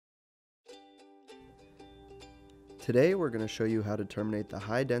Today we're going to show you how to terminate the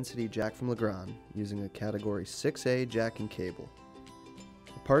high density jack from Legrand using a category 6A jack and cable.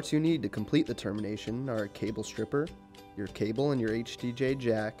 The parts you need to complete the termination are a cable stripper, your cable and your HDJ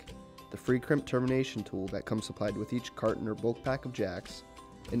jack, the free crimp termination tool that comes supplied with each carton or bulk pack of jacks,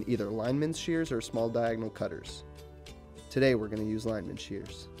 and either lineman shears or small diagonal cutters. Today we're going to use lineman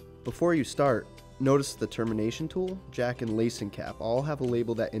shears. Before you start, notice the termination tool, jack, and lacing cap all have a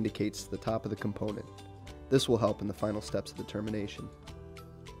label that indicates the top of the component. This will help in the final steps of the termination.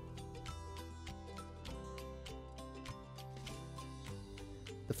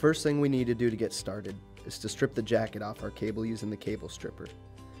 The first thing we need to do to get started is to strip the jacket off our cable using the cable stripper.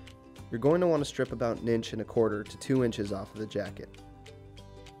 You're going to want to strip about 1.25 inches to 2 inches off of the jacket.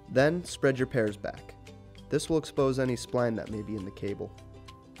 Then spread your pairs back. This will expose any spline that may be in the cable.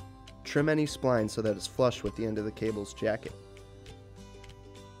 Trim any spline so that it's flush with the end of the cable's jacket.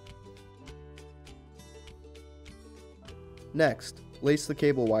 Next, lace the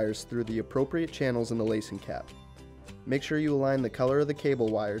cable wires through the appropriate channels in the lacing cap. Make sure you align the color of the cable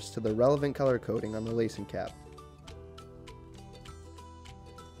wires to the relevant color coding on the lacing cap.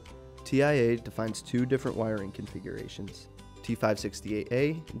 TIA defines two different wiring configurations,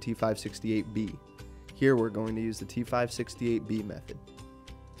 T568A and T568B. Here we're going to use the T568B method.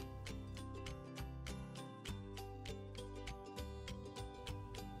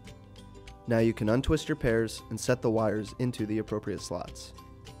 Now you can untwist your pairs and set the wires into the appropriate slots.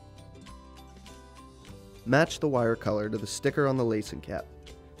 Match the wire color to the sticker on the lacing cap,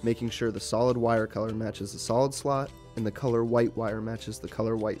 making sure the solid wire color matches the solid slot and the color white wire matches the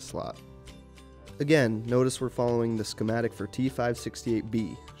color white slot. Again, notice we're following the schematic for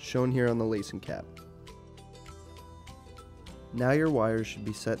T568B, shown here on the lacing cap. Now your wires should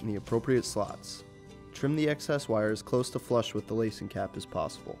be set in the appropriate slots. Trim the excess wires close to flush with the lacing cap as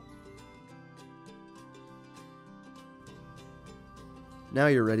possible. Now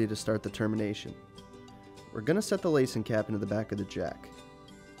you're ready to start the termination. We're going to set the lacing cap into the back of the jack.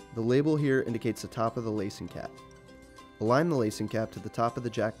 The label here indicates the top of the lacing cap. Align the lacing cap to the top of the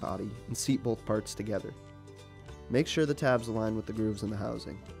jack body and seat both parts together. Make sure the tabs align with the grooves in the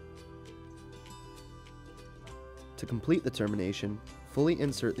housing. To complete the termination, fully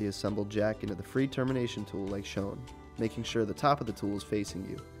insert the assembled jack into the free termination tool like shown, making sure the top of the tool is facing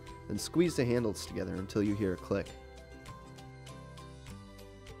you. Then squeeze the handles together until you hear a click.